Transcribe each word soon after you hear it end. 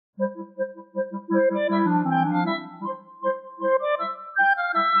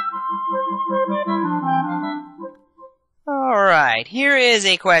Alright, here is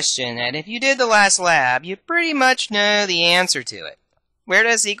a question that if you did the last lab, you pretty much know the answer to it. Where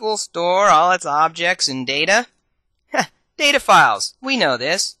does SQL store all its objects and data? Data files. We know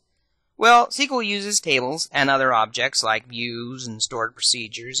this. Well, SQL uses tables and other objects like views and stored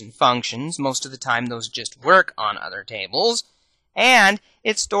procedures and functions. Most of the time those just work on other tables. And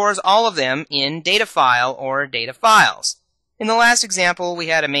it stores all of them in data file or data files. In the last example, we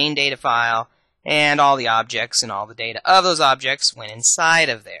had a main data file, and all the objects and all the data of those objects went inside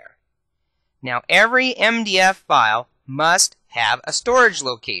of there. Now, every MDF file must have a storage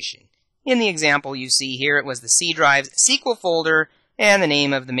location. In the example you see here, it was the C drive's SQL folder, and the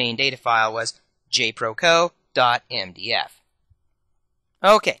name of the main data file was jproco.mdf.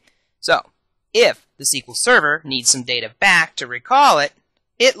 Okay, so if the SQL server needs some data back to recall it,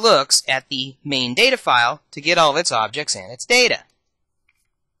 it looks at the main data file to get all of its objects and its data.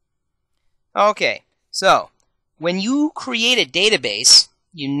 Okay, so when you create a database,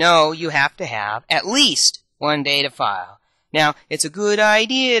 you know you have to have at least one data file. Now, it's a good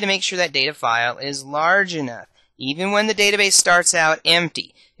idea to make sure that data file is large enough, even when the database starts out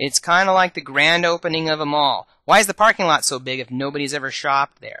empty. It's kind of like the grand opening of a mall. Why is the parking lot so big if nobody's ever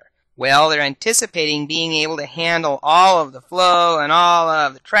shopped there? Well, they're anticipating being able to handle all of the flow and all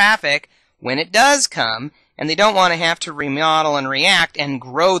of the traffic when it does come, and they don't want to have to remodel and react and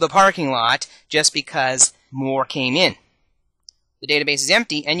grow the parking lot just because more came in. The database is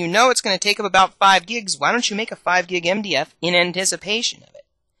empty, and you know it's going to take up about 5 gigs. Why don't you make a 5 gig MDF in anticipation of it?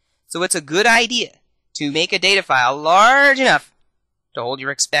 So it's a good idea to make a data file large enough to hold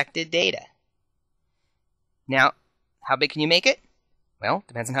your expected data. Now, how big can you make it? Well,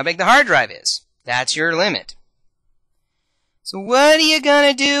 depends on how big the hard drive is. That's your limit. So what are you going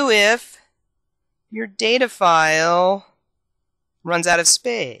to do if your data file runs out of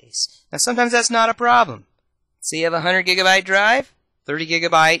space? Now, sometimes that's not a problem. Say you have a 100 gigabyte drive, 30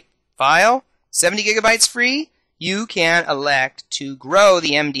 gigabyte file, 70 gigabytes free. You can elect to grow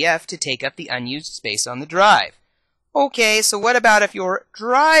the MDF to take up the unused space on the drive. Okay, so what about if your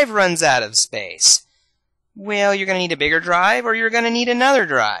drive runs out of space? Well, you're going to need a bigger drive, or you're going to need another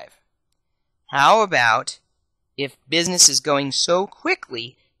drive. How about if business is going so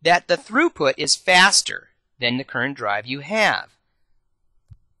quickly that the throughput is faster than the current drive you have?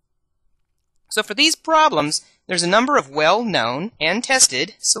 So for these problems, there's a number of well-known and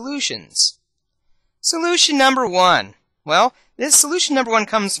tested solutions. Solution number 1. Well, this solution number 1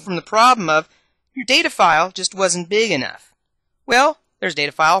 comes from the problem of your data file just wasn't big enough. Well, there's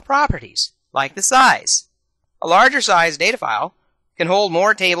data file properties, like the size. A larger size data file can hold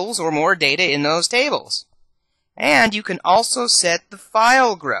more tables or more data in those tables. And you can also set the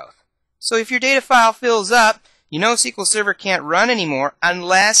file growth. So if your data file fills up, you know SQL Server can't run anymore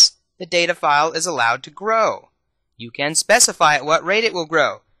unless the data file is allowed to grow. You can specify at what rate it will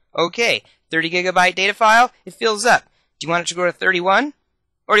grow. Okay, 30 gigabyte data file, it fills up. Do you want it to grow to 31?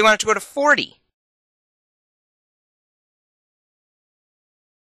 Or do you want it to grow to 40?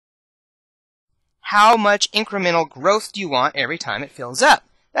 How much incremental growth do you want every time it fills up?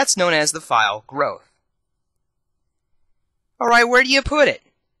 That's known as the file growth. Alright, where do you put it?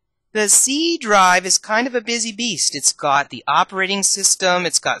 The C drive is kind of a busy beast. It's got the operating system,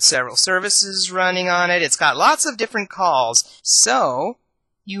 it's got several services running on it, it's got lots of different calls. So,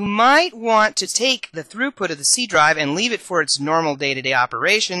 you might want to take the throughput of the C drive and leave it for its normal day-to-day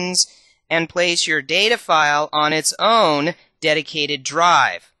operations and place your data file on its own dedicated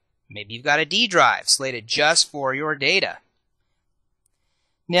drive. Maybe you've got a D drive slated just for your data.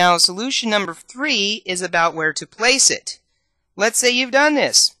 Now, solution number 3 is about where to place it. Let's say you've done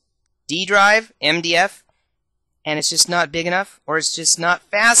this. D drive, MDF, and it's just not big enough, or it's just not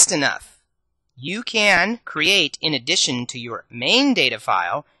fast enough. You can create, in addition to your main data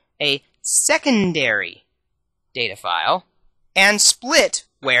file, a secondary data file, and split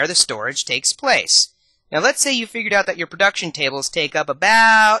where the storage takes place. Now, let's say you figured out that your production tables take up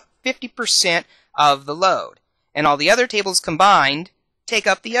about 50% of the load, and all the other tables combined take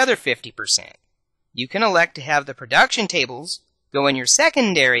up the other 50%. You can elect to have the production tables go in your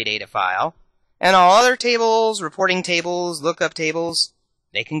secondary data file, and all other tables, reporting tables, lookup tables,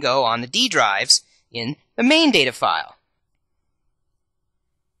 they can go on the D drives in the main data file.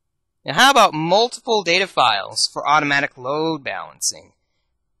 Now, how about multiple data files for automatic load balancing?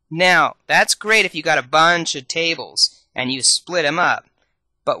 Now, that's great if you got a bunch of tables and you split them up.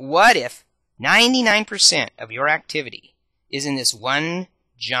 But what if 99% of your activity is in this one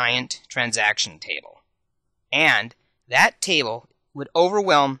giant transaction table? And that table would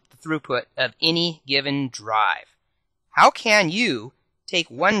overwhelm the throughput of any given drive. How can you take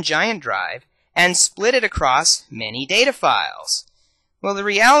one giant drive and split it across many data files? Well, the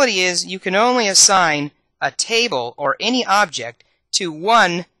reality is you can only assign a table or any object to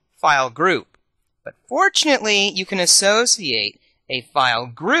one file group. But fortunately, you can associate a file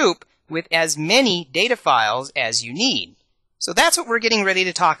group with as many data files as you need. So that's what we're getting ready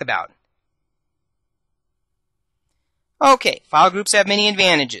to talk about. Okay, file groups have many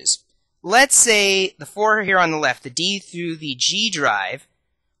advantages. Let's say the four here on the left, the D through the G drive,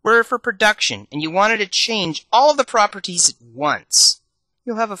 were for production, and you wanted to change all of the properties at once.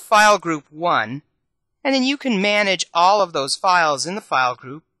 You'll have a file group 1, and then you can manage all of those files in the file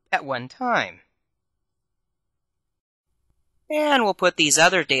group at one time. And we'll put these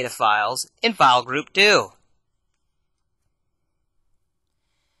other data files in file group 2.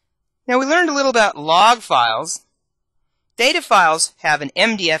 Now we learned a little about log files. Data files have an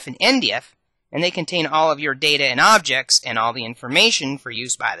MDF and NDF, and they contain all of your data and objects and all the information for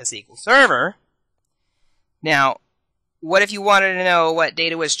use by the SQL Server. Now, what if you wanted to know what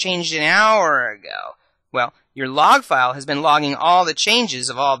data was changed an hour ago? Well, your log file has been logging all the changes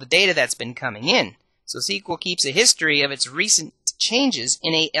of all the data that's been coming in. So SQL keeps a history of its recent changes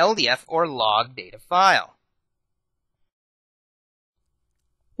in a LDF or log data file.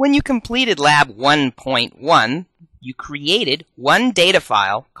 When you completed Lab 1.1, you created one data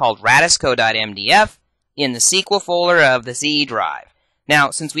file called radisco.mdf in the SQL folder of the C drive. Now,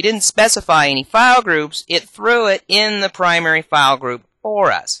 since we didn't specify any file groups, it threw it in the primary file group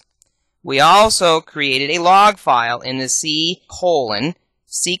for us. We also created a log file in the C:SQL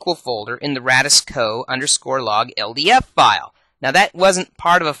folder in the radisco_log LDF file. Now, that wasn't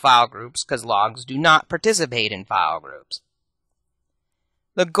part of a file group because logs do not participate in file groups.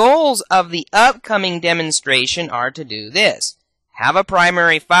 The goals of the upcoming demonstration are to do this. Have a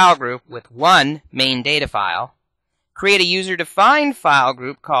primary file group with one main data file. Create a user-defined file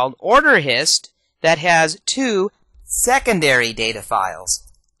group called orderhist that has two secondary data files.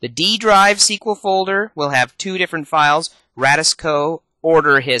 The D drive SQL folder will have two different files, radisco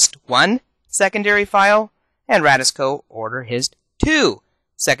orderhist1 secondary file and radisco orderhist2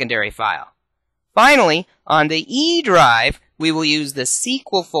 secondary file. Finally, on the E drive, we will use the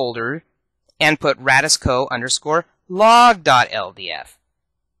SQL folder and put radisco_log.ldf.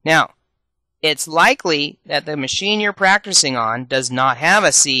 Now, it's likely that the machine you're practicing on does not have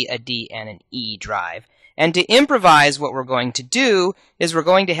a C, a D, and an E drive. And to improvise, what we're going to do is we're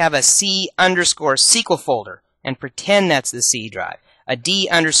going to have a C_SQL folder and pretend that's the C drive, a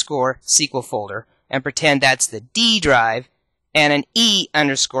D_SQL folder and pretend that's the D drive, and an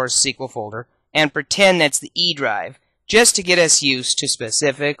E_SQL folder and pretend that's the E drive, just to get us used to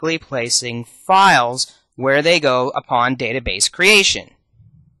specifically placing files where they go upon database creation.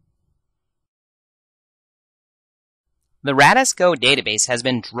 The Radisco database has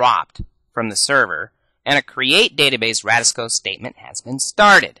been dropped from the server, and a create database Radisco statement has been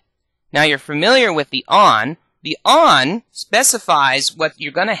started. Now you're familiar with the on. The on specifies what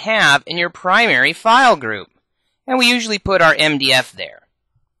you're going to have in your primary file group, and we usually put our MDF there.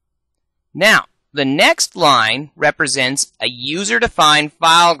 Now, the next line represents a user-defined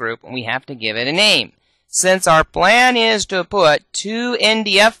file group, and we have to give it a name. Since our plan is to put two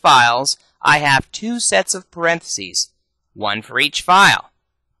NDF files, I have two sets of parentheses, one for each file.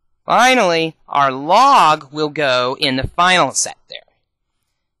 Finally, our log will go in the final set there.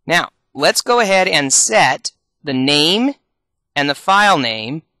 Now, let's go ahead and set the name and the file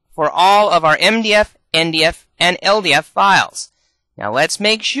name for all of our MDF, NDF, and LDF files. Now, let's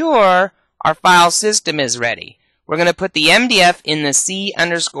make sure our file system is ready. We're going to put the MDF in the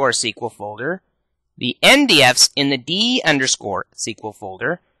C_SQL folder, the NDFs in the D_SQL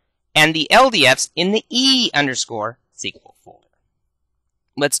folder, and the LDFs in the E_SQL folder.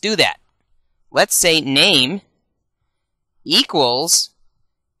 Let's do that. Let's say name equals,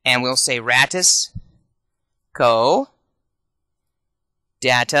 and we'll say radisco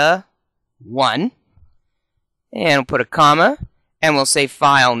data 1, and we'll put a comma, and we'll say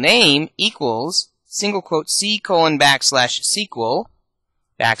file name equals single quote C:\SQL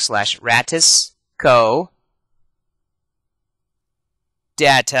 /radisco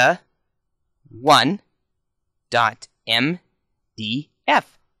data 1.mdf.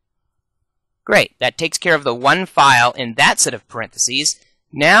 Great, that takes care of the one file in that set of parentheses.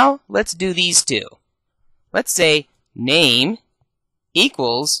 Now let's do these two. Let's say name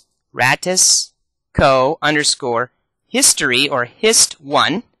equals radisco_history or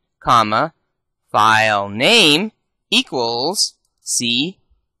hist1, comma, file name equals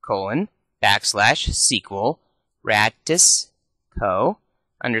C:\SQL radisco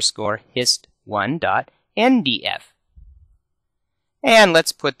underscore hist1.ndf. And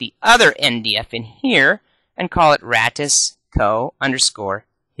let's put the other NDF in here and call it ratisco underscore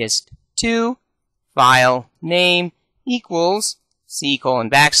hist2 file name equals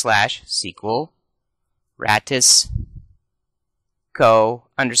C:\\\SQL ratisco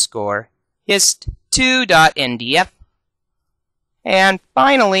underscore hist2.ndf. And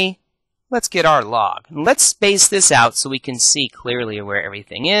finally, let's get our log. Let's space this out so we can see clearly where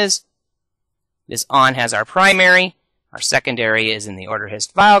everything is. This on has our primary, our secondary is in the order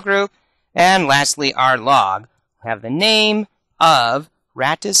hist file group, and lastly our log will have the name of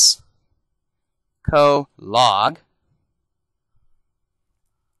ratisco log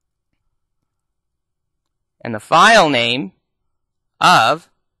and the file name of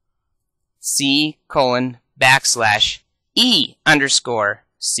C:\\\E underscore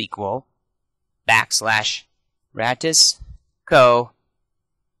SQL /ratisco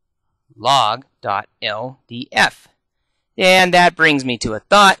log.ldf. And that brings me to a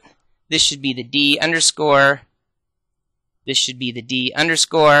thought. This should be the D underscore. This should be the D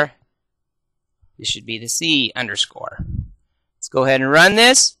underscore. This should be the C underscore. Let's go ahead and run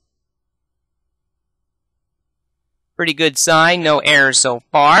this. Pretty good sign, no errors so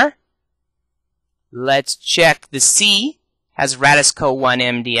far. Let's check the C has ratisco1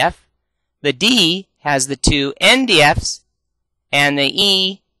 MDF. The D has the 2 NDFs, and the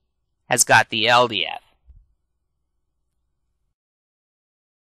E has got the LDF.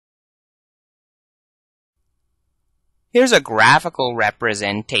 Here's a graphical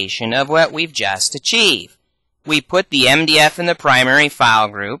representation of what we've just achieved. We put the MDF in the primary file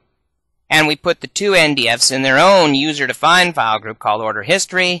group, and we put the 2 NDFs in their own user-defined file group called order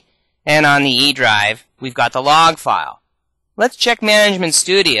history, and on the E drive, we've got the log file. Let's check Management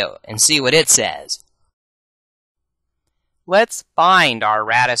Studio and see what it says. Let's find our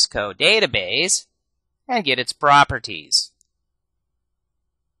Ratisco database and get its properties.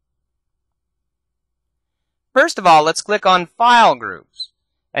 First of all, let's click on File Groups.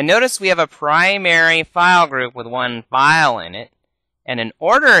 And notice we have a primary file group with 1 file in it, and an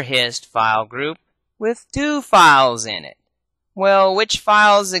order hist file group with 2 files in it. Well, which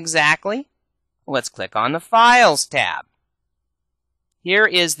files exactly? Let's click on the Files tab. Here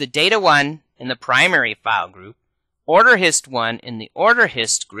is the Data1 in the primary file group, Order Hist 1 in the Order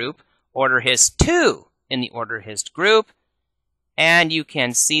Hist group, Order Hist 2 in the Order Hist group, and you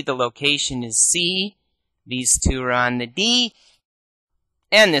can see the location is C. These 2 are on the D,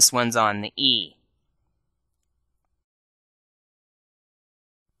 and this one's on the E.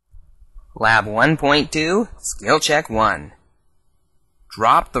 Lab 1.2, Skill Check 1.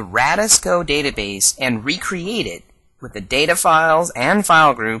 Drop the Ratisco database and recreate it with the data files and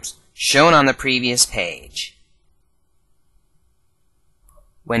file groups shown on the previous page.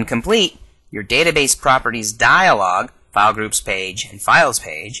 When complete, your database properties dialog, file groups page, and files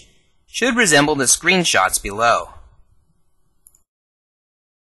page should resemble the screenshots below.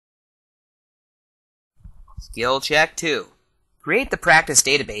 Skill Check 2. Create the practice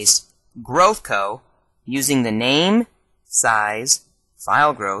database GrowthCo using the name, size,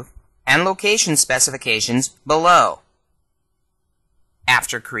 file growth, and location specifications below.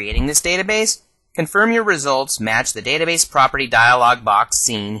 After creating this database, confirm your results match the database property dialog box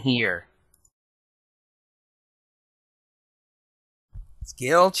seen here.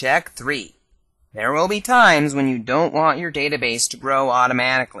 Skill Check 3. There will be times when you don't want your database to grow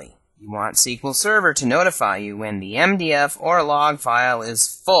automatically. You want SQL Server to notify you when the MDF or log file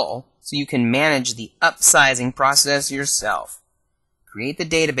is full so you can manage the upsizing process yourself. Create the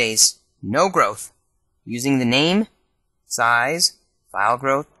database No Growth using the name, size, file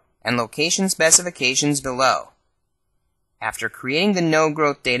growth, and location specifications below. After creating the No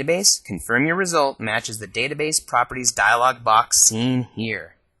Growth database, confirm your result matches the database properties dialog box seen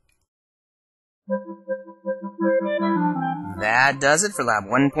here. That does it for Lab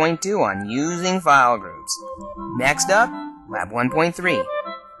 1.2 on using file groups. Next up, Lab 1.3,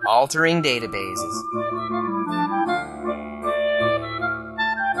 altering databases.